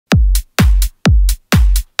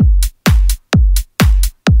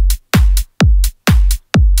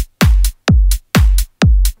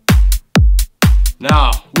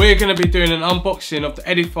Now, we're going to be doing an unboxing of the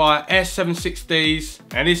Edifier S760Ds,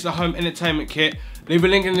 and this is a home entertainment kit. Leave a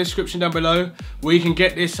link in the description down below where you can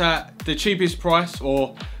get this at the cheapest price,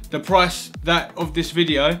 or the price that of this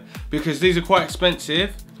video, because these are quite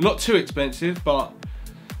expensive. Not too expensive, but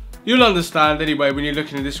you'll understand anyway when you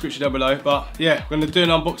look in the description down below. But yeah, we're going to do an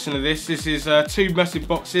unboxing of this. This is 2 massive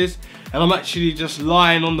boxes, and I'm actually just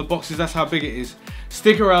lying on the boxes. That's how big it is.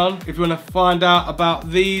 Stick around if you want to find out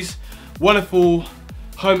about these wonderful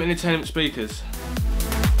home entertainment speakers.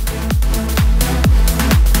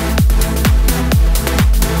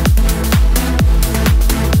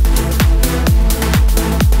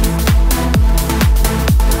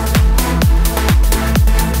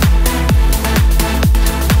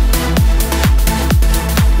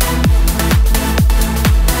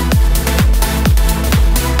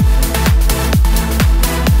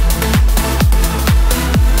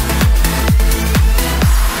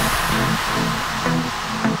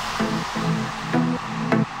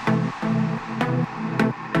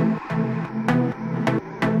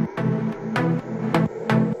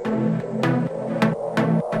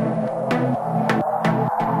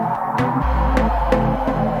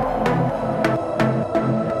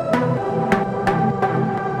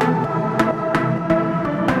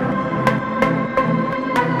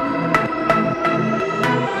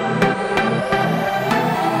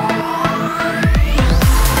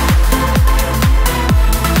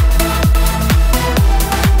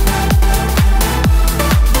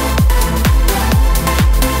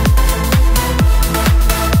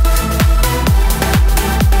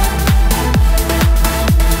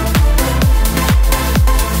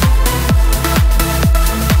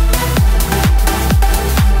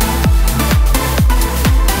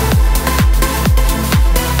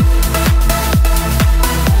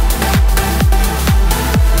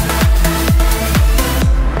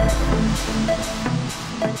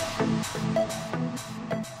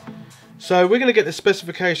 So we're going to get the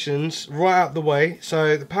specifications right out the way.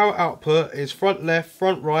 So the power output is front left,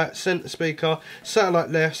 front right, centre speaker, satellite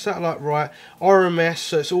left, satellite right, RMS,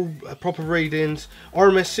 so it's all proper readings,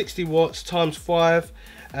 RMS 60 watts times 5,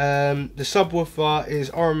 the subwoofer is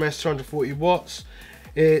RMS 240 watts,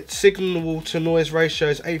 its signal to noise ratio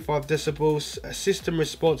is 85 decibels, system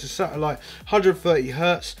response is satellite 130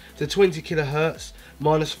 Hz to 20 kHz,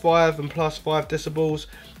 minus 5 and plus 5 decibels,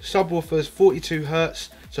 subwoofer is 42 Hz,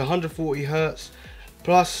 so 140 Hz,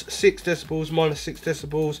 plus 6 decibels, minus 6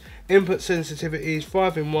 decibels. Input sensitivity is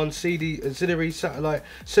 5.1 CD auxiliary satellite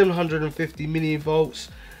 750 millivolts,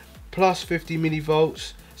 plus 50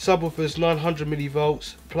 millivolts. Subwoofers 900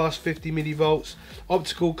 millivolts, plus 50 millivolts.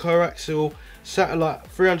 Optical coaxial satellite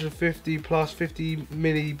 350 plus 50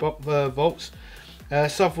 millivolts.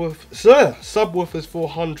 Subwoofers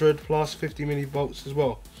 400 plus 50 millivolts as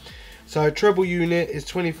well. So treble unit is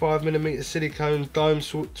 25mm silicone dome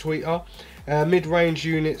tweeter. Mid-range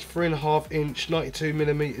units 3.5 inch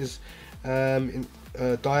 92mm in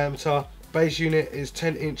diameter. Base unit is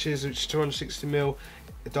 10 inches, which is 260mm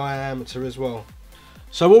diameter as well.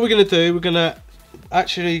 So what we're going to do, we're going to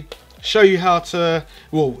actually show you how to,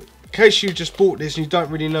 well, in case you just bought this and you don't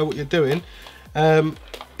really know what you're doing,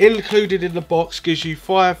 included in the box gives you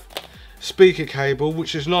 5 speaker cable,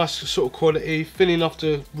 which is nice sort of quality, thin enough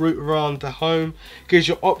to route around the home. Gives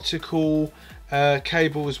you optical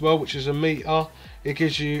cable as well, which is a meter. It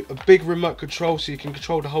gives you a big remote control, so you can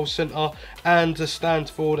control the whole center, and a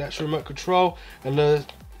stand for the actual remote control. And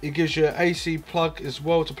it gives you an AC plug as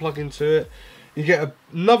well to plug into it. You get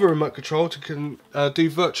another remote control to do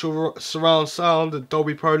virtual surround sound and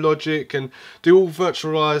Dolby Pro Logic, and do all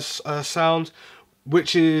virtualized sound,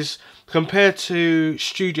 which is, compared to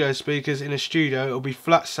studio speakers in a studio, it'll be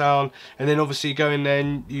flat sound, and then obviously you go in there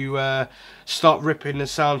and you start ripping the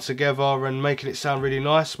sound together and making it sound really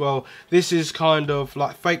nice. Well, this is kind of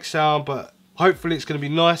like fake sound, but hopefully it's going to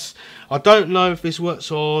be nice. I don't know if this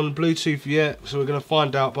works on Bluetooth yet, so we're going to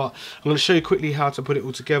find out, but I'm going to show you quickly how to put it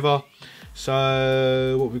all together.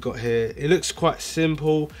 So what we've got here, it looks quite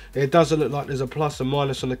simple. It doesn't look like there's a plus and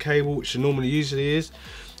minus on the cable, which it normally usually is.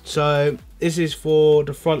 So this is for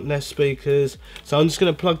the front left speakers. So I'm just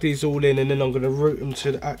going to plug these all in, and then I'm going to route them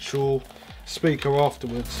to the actual speaker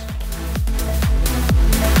afterwards.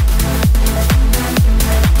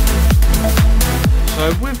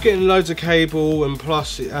 So with getting loads of cable, and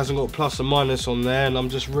plus it hasn't got plus and minus on there, and I'm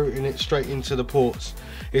just routing it straight into the ports.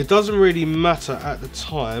 It doesn't really matter at the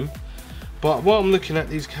time, but while I'm looking at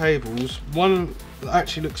these cables, one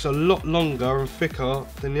actually looks a lot longer and thicker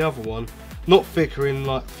than the other one. Not thicker in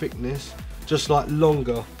like thickness, just like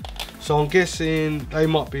longer. So I'm guessing they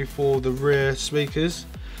might be for the rear speakers.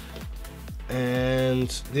 and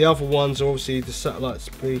the other ones are obviously the satellite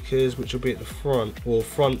speakers, which will be at the front, or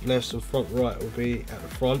front left and front right will be at the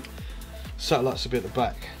front. Satellites will be at the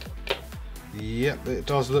back. Yep, it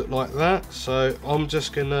does look like that. So I'm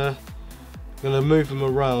just gonna move them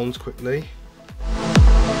around quickly.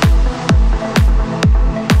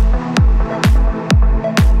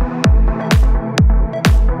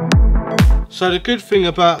 So the good thing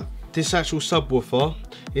about this actual subwoofer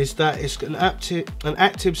is that it's an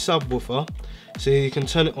active subwoofer, so you can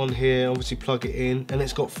turn it on here, obviously plug it in, and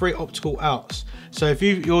it's got 3 optical outs. So if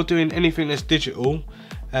you're doing anything that's digital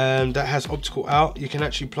that has optical out, you can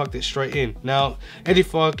actually plug it straight in. Now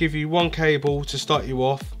Edifier give you 1 cable to start you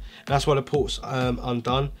off, and that's why the port's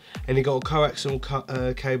undone, and you got a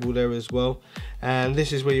coaxial cable there as well, and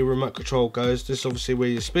this is where your remote control goes. This is obviously where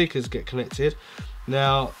your speakers get connected.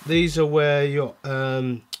 Now these are where your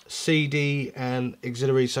CD and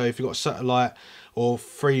auxiliary, so if you've got satellite or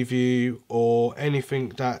Freeview or anything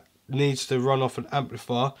that needs to run off an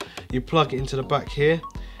amplifier, you plug it into the back here,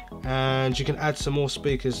 and you can add some more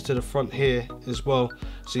speakers to the front here as well.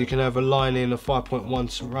 So you can have a line in a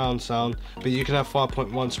 5.1 surround sound, but you can have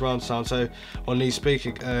 5.1 surround sound so on these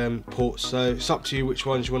speaker ports, so it's up to you which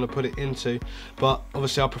ones you want to put it into, but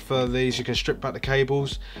obviously I prefer these. You can strip back the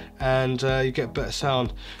cables and you get better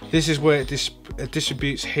sound. This is where it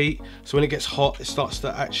distributes heat, so when it gets hot it starts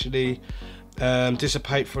to actually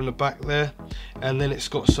dissipate from the back there, and then it's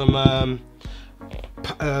got some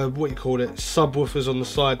what you call it, subwoofers on the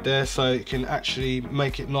side there, so it can actually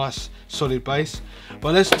make it nice solid bass.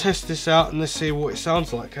 But let's test this out and let's see what it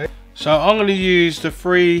sounds like. Okay, so I'm going to use the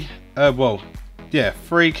three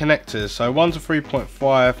connectors. So one's a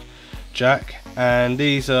 3.5 jack, and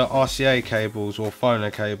these are RCA cables or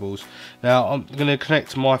phono cables. Now I'm going to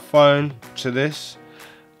connect my phone to this,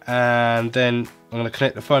 and then I'm going to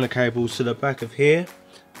connect the phono cables to the back of here,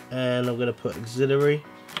 and I'm going to put auxiliary,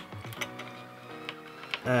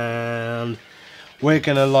 and we're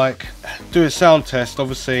gonna like do a sound test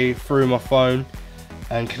obviously through my phone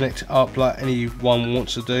and connect it up like anyone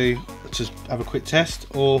wants to do, just have a quick test,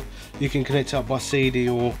 or you can connect it up by CD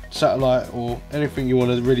or satellite or anything you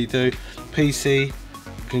want to really do. PC, you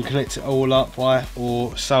can connect it all up by,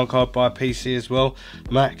 or sound card by PC as well,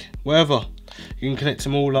 Mac, wherever, you can connect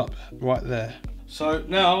them all up right there. So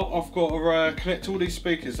now I've got to connect all these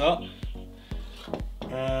speakers up.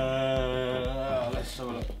 Let's have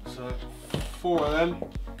a look. So 4 of them,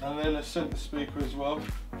 and then a centre speaker as well,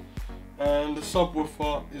 and the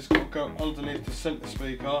subwoofer is got to go underneath the centre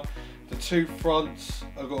speaker. The 2 fronts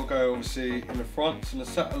have got to go obviously in the front, and the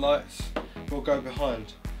satellites will go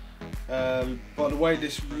behind. But the way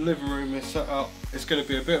this living room is set up, it's going to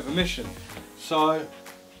be a bit of a mission, so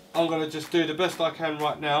I'm going to just do the best I can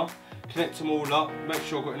right now, connect them all up, make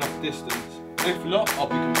sure I've got enough distance. If not, I'll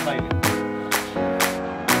be complaining.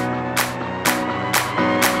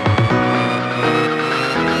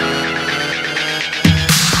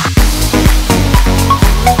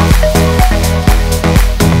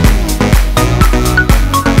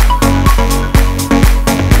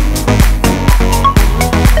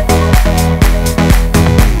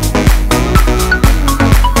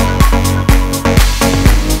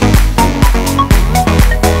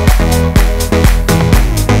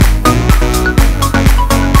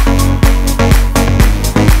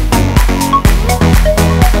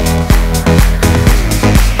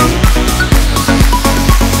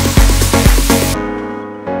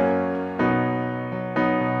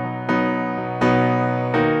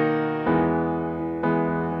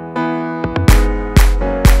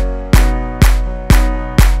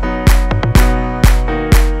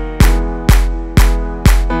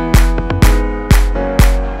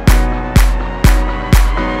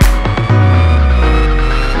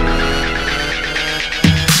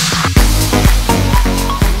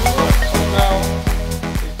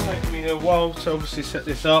 To obviously set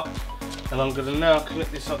this up, and I'm going to now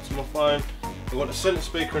connect this up to my phone. I've got the centre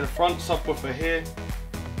speaker in the front, subwoofer here.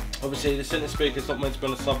 Obviously the centre speaker is not meant to be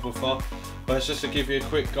on the subwoofer, but it's just to give you a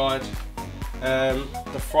quick guide.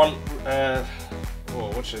 The front,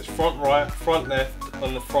 front right, front left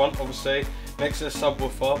on the front, obviously next to the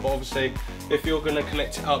subwoofer. But obviously if you're going to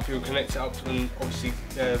connect it up, you'll connect it up and obviously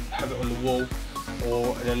have it on the wall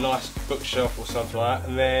or in a nice bookshelf or something like that.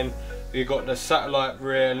 And then you've got the satellite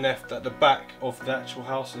rear and left at the back of the actual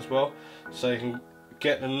house as well, so you can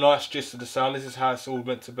get the nice gist of the sound. This is how it's all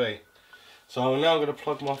meant to be. So I'm now going to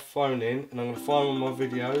plug my phone in, and I'm going to find all my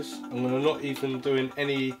videos. I'm going to not even doing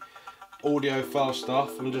any audio file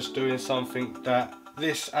stuff, I'm just doing something that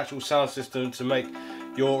this actual sound system to make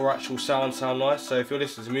your actual sound nice. So if you're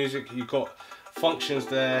listening to music, you've got functions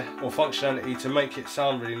there, or functionality to make it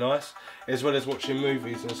sound really nice, as well as watching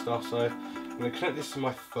movies and stuff. So I'm going to connect this to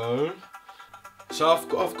my phone. So I've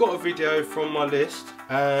got a video from my list,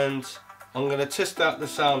 and I'm going to test out the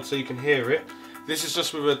sound so you can hear it. This is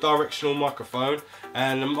just with a directional microphone,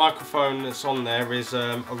 and the microphone that's on there is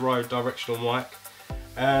a Rode directional mic.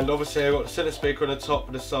 And obviously I've got the center speaker on the top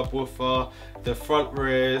of the subwoofer, the front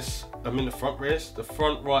rears, the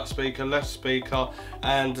front right speaker, left speaker,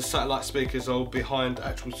 and the satellite speakers are all behind the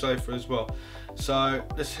actual sofa as well. So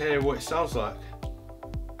let's hear what it sounds like.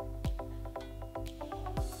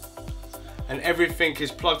 And everything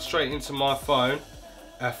is plugged straight into my phone.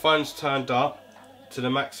 Our phone's turned up to the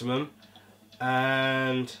maximum.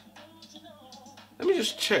 And let me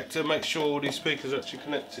just check to make sure all these speakers are actually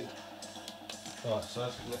connected. Right, so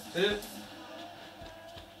that's connected.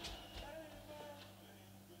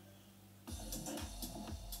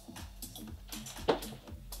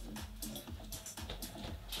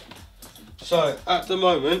 So at the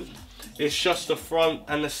moment, it's just the front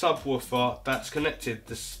and the subwoofer that's connected.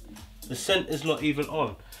 The center's not even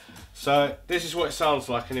on. So this is what it sounds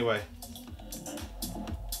like anyway,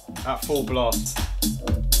 at full blast.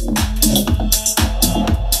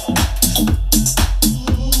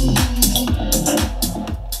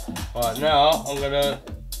 Right, now I'm going to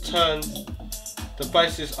turn the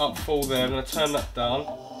bass is up full there. I'm going to turn that down.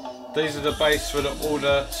 These are the bass for all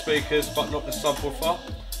the speakers, but not the subwoofer.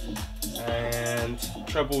 And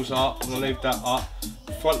trebles up, I'm going to leave that up.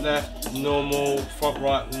 Front left, normal. Front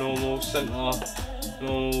right, normal. Centre,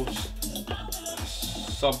 normal.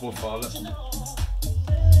 Subwoofer.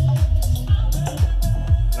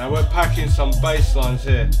 Now we're packing some bass lines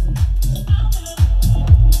here.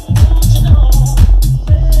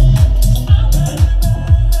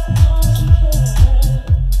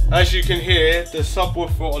 As you can hear, the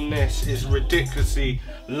subwoofer on this is ridiculously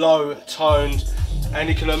low toned, and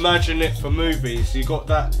you can imagine it for movies. You got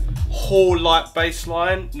that hall-like bass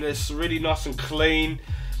line that's really nice and clean.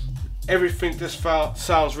 Everything just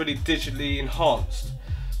sounds really digitally enhanced,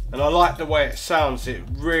 and I like the way it sounds. It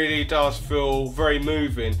really does feel very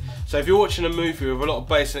moving. So if you're watching a movie with a lot of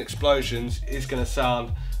bass and explosions, it's going to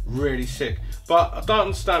sound really sick. But I don't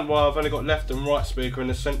understand why I've only got left and right speaker and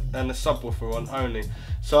the subwoofer on only.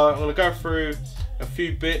 So I'm going to go through a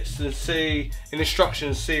few bits and see in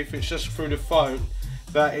instructions, see if it's just through the phone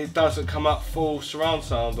that it doesn't come up full surround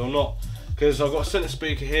sound or not. Because I've got a center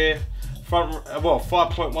speaker here, front, well,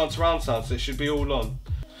 5.1 surround sound, so it should be all on.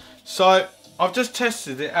 So I've just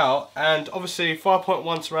tested it out, and obviously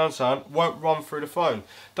 5.1 surround sound won't run through the phone.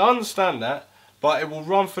 Don't understand that, but it will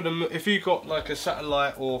run for the, if you've got like a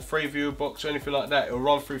satellite or Freeview box or anything like that, it will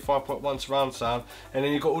run through 5.1 surround sound. And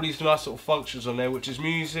then you've got all these nice little functions on there, which is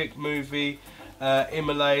music, movie,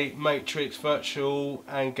 emulate, matrix, virtual,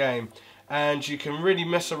 and game. And you can really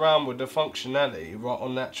mess around with the functionality right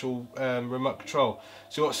on the actual remote control.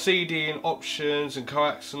 So you've got CD and options and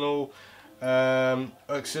coaxial,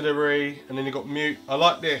 auxiliary, and then you've got mute. I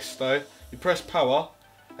like this though. You press power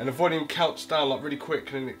and the volume counts down like really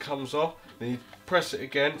quick, and then it comes off. Then you press it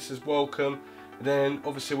again, it says welcome, and then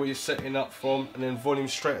obviously what you're setting up from, and then volume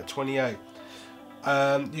straight at 28.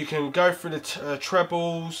 You can go through the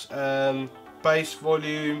trebles, bass,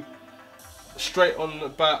 volume, straight on the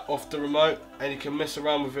back off the remote, and you can mess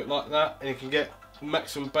around with it like that, and you can get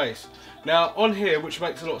maximum bass. Now on here, which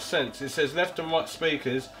makes a lot of sense, it says left and right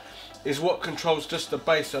speakers is what controls just the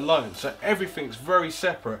bass alone, so everything's very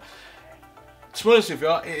separate. To be honest with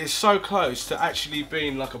you, it is so close to actually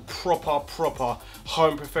being like a proper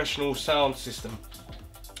home professional sound system,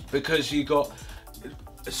 because you got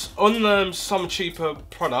on some cheaper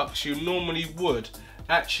products you normally would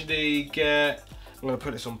actually get, I'm going to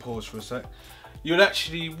put this on pause for a sec, you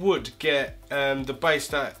actually would get the bass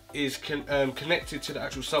that is connected to the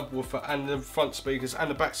actual subwoofer and the front speakers and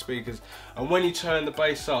the back speakers, and when you turn the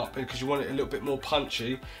bass up because you want it a little bit more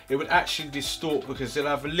punchy, it would actually distort, because it'll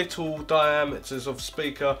have little diameters of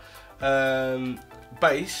speaker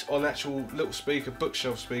bass on actual little speaker,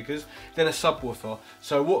 bookshelf speakers, than a subwoofer.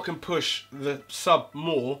 So what can push the sub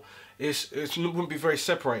more is it wouldn't be very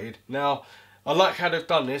separated. Now I like how they've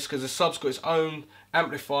done this, because the sub's got its own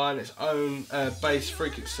amplifier and its own bass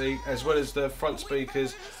frequency, as well as the front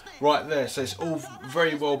speakers right there, so it's all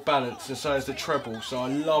very well balanced, and so is the treble. So I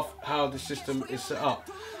love how the system is set up.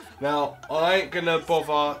 Now I ain't gonna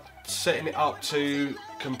bother setting it up to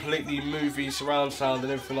completely movie surround sound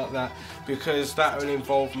and everything like that, because that will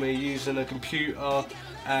involve me using a computer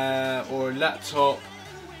or a laptop,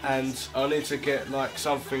 and I need to get like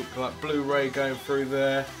something like Blu-ray going through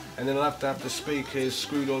there, and then I'll have to have the speakers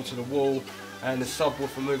screwed onto the wall, and the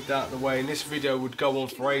subwoofer moved out of the way, and this video would go on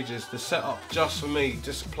for ages. The setup just for me,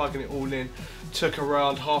 just plugging it all in, took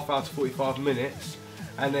around half hour to 45 minutes,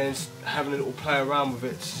 and then having a little play around with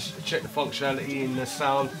it to check the functionality and the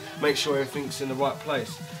sound, make sure everything's in the right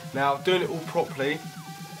place. Now doing it all properly,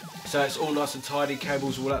 so it's all nice and tidy,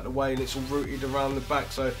 cables all out the way, and it's all routed around the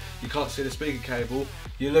back so you can't see the speaker cable.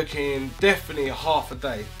 You're looking definitely half a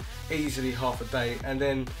day, easily half a day. And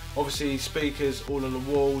then obviously speakers all on the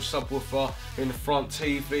wall, subwoofer in the front,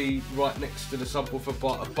 TV right next to the subwoofer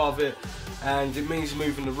but above it, and it means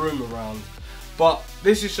moving the room around. But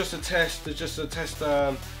this is just a test,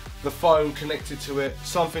 the phone connected to it,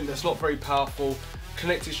 something that's not very powerful,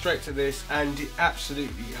 connected straight to this, and it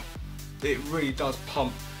really does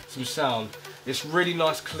pump some sound. It's really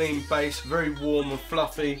nice clean bass, very warm and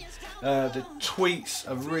fluffy. The tweets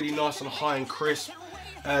are really nice and high and crisp.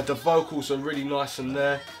 The vocals are really nice in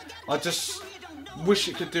there. I just wish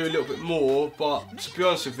it could do a little bit more, but to be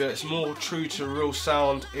honest with you, it's more true to real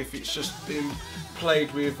sound if it's just been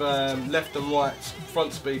played with left and right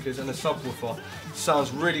front speakers and a subwoofer. It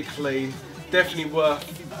sounds really clean, definitely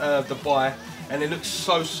worth the buy, and it looks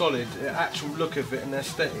so solid. The actual look of it and the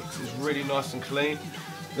aesthetics is really nice and clean.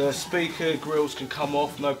 The speaker grills can come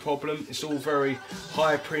off, no problem. It's all very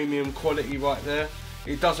high premium quality right there.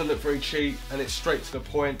 It doesn't look very cheap, and it's straight to the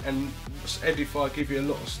point, and Edifier give you a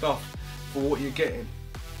lot of stuff for what you're getting.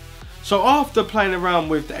 So after playing around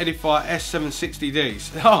with the Edifier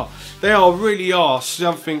S760Ds, they really are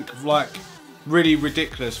something like really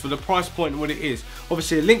ridiculous for the price point and what it is.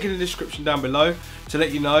 Obviously a link in the description down below to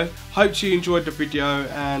let you know. Hope you enjoyed the video,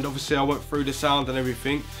 and obviously I went through the sound and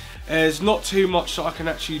everything. There's not too much that I can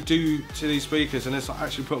actually do to these speakers unless I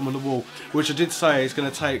actually put them on the wall, which I did say is going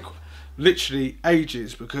to take literally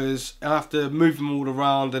ages because I have to move them all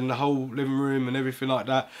around and the whole living room and everything like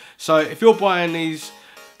that. So if you're buying these,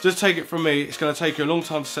 just take it from me, it's going to take you a long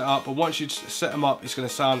time to set up, but once you set them up, it's going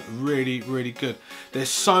to sound really, really good. There's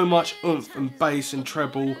so much oomph and bass and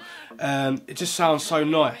treble, it just sounds so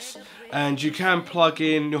nice. And you can plug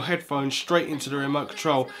in your headphones straight into the remote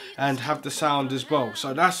control and have the sound as well.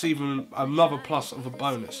 So that's even another plus of a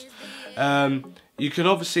bonus. You can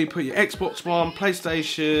obviously put your Xbox One,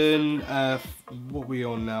 PlayStation, what are we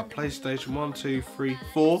on now? PlayStation 1, 2, 3,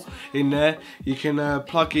 4 in there. You can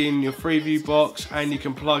plug in your Freeview box, and you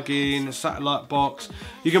can plug in a satellite box.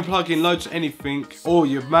 You can plug in loads of anything, or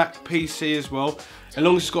your Mac PC as well. As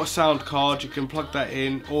long as it's got a sound card, you can plug that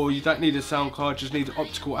in, or you don't need a sound card, just need an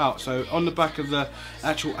optical out. So on the back of the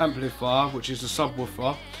actual amplifier, which is the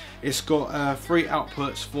subwoofer, it's got 3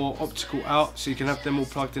 outputs for optical out, so you can have them all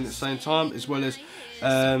plugged in at the same time, as well as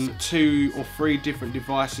 2 or 3 different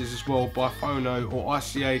devices as well, by phono or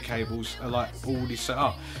ICA cables are like already set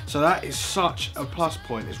up. So that is such a plus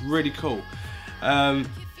point. It's really cool.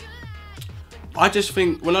 I just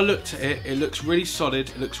think when I looked at it, it looks really solid,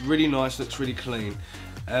 it looks really nice, it looks really clean.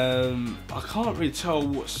 I can't really say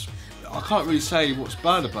what's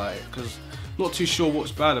bad about it, because I'm not too sure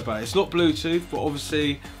what's bad about it. It's not Bluetooth, but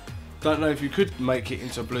obviously don't know if you could make it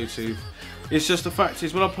into Bluetooth. It's just the fact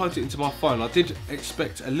is, when I plugged it into my phone, I did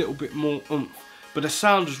expect a little bit more oomph, but the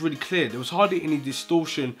sound was really clear. There was hardly any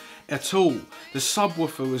distortion at all. The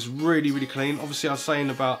subwoofer was really, really clean. Obviously I was saying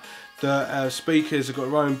about the speakers have got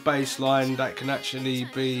their own bass line that can actually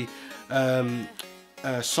be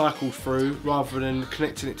cycled through, rather than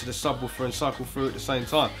connecting it to the subwoofer and cycle through at the same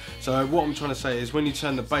time. So what I'm trying to say is, when you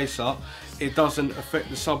turn the bass up, it doesn't affect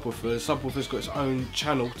the subwoofer. The subwoofer's got its own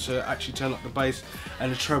channel to actually turn up the bass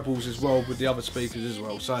and the trebles as well, with the other speakers as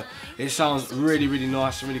well. So it sounds really, really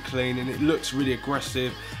nice and really clean, and it looks really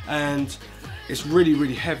aggressive, and it's really,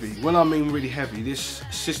 really heavy. When I mean really heavy, this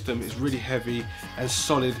system is really heavy and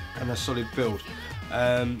solid, and a solid build.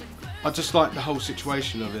 I just like the whole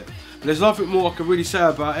situation of it. But there's nothing more I can really say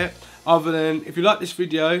about it, other than if you like this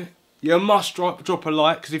video, you must drop a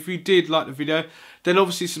like, because if you did like the video, then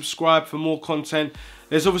obviously subscribe for more content.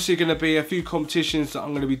 There's obviously going to be a few competitions that I'm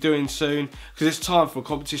going to be doing soon, because it's time for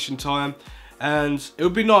competition time. And it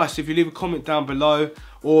would be nice if you leave a comment down below,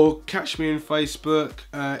 or catch me on Facebook,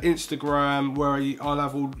 Instagram, where I'll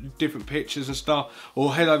have all different pictures and stuff,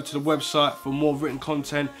 or head over to the website for more written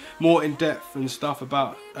content, more in-depth and stuff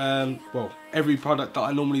about well, every product that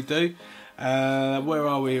I normally do. Where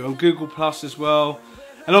are we? On Google Plus as well.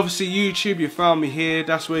 And obviously YouTube, you found me here.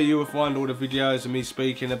 That's where you will find all the videos of me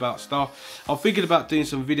speaking about stuff. I'm thinking about doing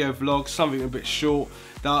some video vlogs, something a bit short,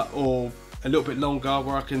 or a little bit longer,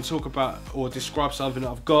 where I can talk about or describe something that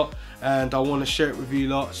I've got and I want to share it with you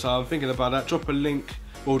lot. So I'm thinking about that. Drop a link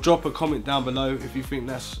or drop a comment down below if you think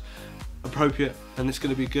that's appropriate and it's going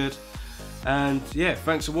to be good. And yeah,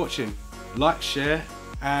 thanks for watching. Like, share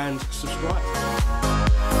and subscribe.